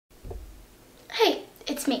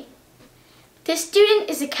it's me. This student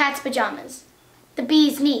is the cat's pajamas, the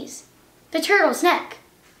bee's knees, the turtle's neck.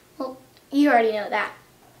 Well, you already know that.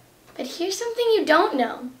 But here's something you don't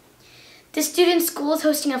know. This student's school is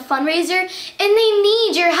hosting a fundraiser and they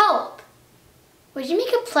need your help. Would you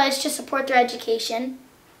make a pledge to support their education?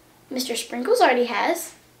 Mr. Sprinkles already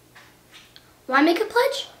has. Why make a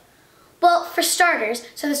pledge? Well, for starters,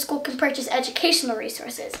 so the school can purchase educational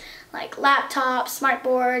resources like laptops, smart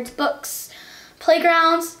boards, books,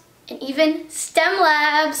 playgrounds, and even STEM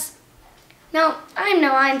labs. Now, I'm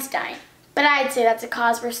no Einstein, but I'd say that's a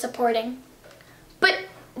cause worth supporting. But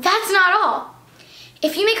that's not all.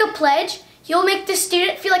 If you make a pledge, you'll make the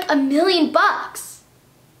student feel like $1 million.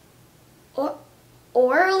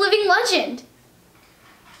 Or a living legend.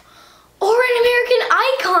 Or an American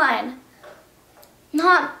icon.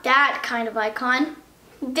 Not that kind of icon.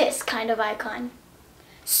 This kind of icon.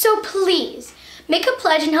 So please, make a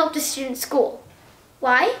pledge and help the student's school.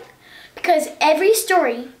 Why? Because every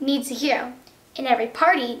story needs a hero, and every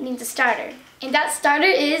party needs a starter. And that starter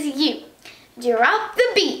is you. Drop the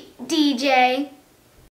beat, DJ.